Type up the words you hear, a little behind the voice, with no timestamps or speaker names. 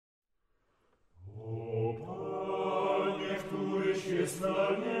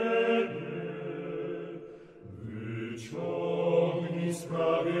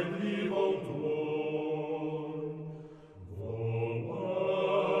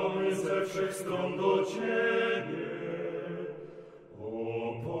wszech stron do Ciebie.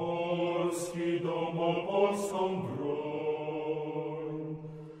 O polski dom, o polską broń.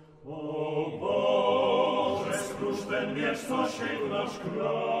 O Boże, skróż ten miecz, co sięgł nasz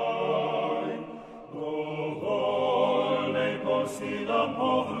kraj. Do wolnej Polski nam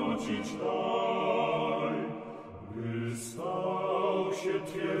powrócić daj. By stał się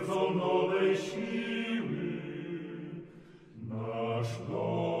twierdzą nowej siły. Nasz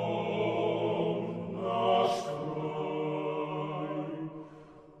dom, nasz kraj.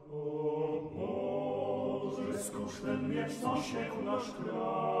 O Boże, skróż ten miecz, co siekł nasz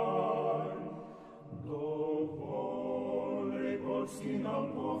kraj. Do wolnej Polski nam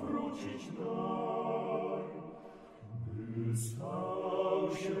powrócić daj. By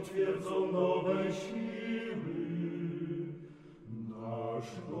stał się twierdzą nowej siły.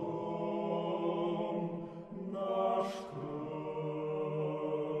 Nasz dom, nasz kraj.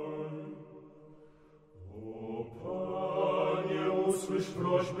 O Panie, usłysz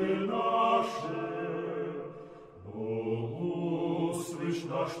prośby nasze, usłysz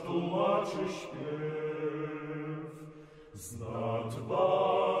nasz tułaczy śpiew. Z nad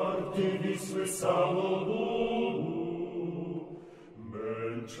warty Wisły samobólu,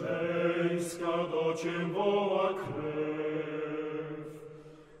 męczeńska do Cię woła krew.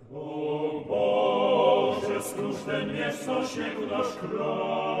 O Boże, skróż ten miecz, co sięgł nasz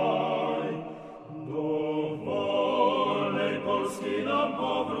kraj. Do wolnej Polski nam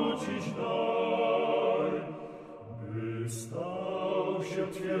powrócić daj. By stał się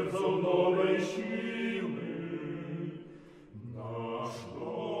twierdzą nowej siły. Nasz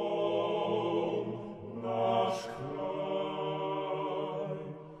dom, nasz kraj.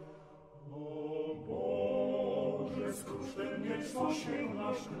 O Boże, skróż ten miecz, co sięgł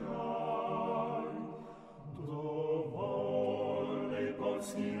nasz kraj. Do wolnej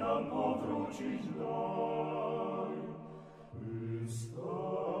Polski nam powrócić daj. By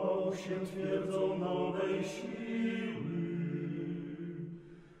stał się twierdzą nowej siły.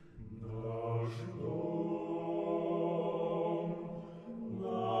 Nasz dom,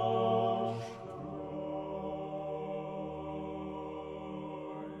 nasz kraj.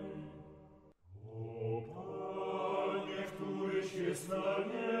 O Panie, któryś jest na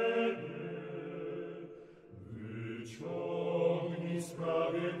niebie, wyciągnij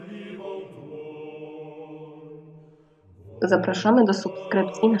sprawiedliwą dłoń. Zapraszamy do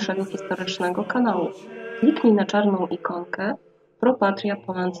subskrypcji naszego historycznego kanału. Kliknij na czarną ikonkę Propatria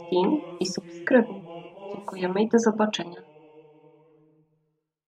Powązkim i subskrybuj. Dziękujemy i do zobaczenia.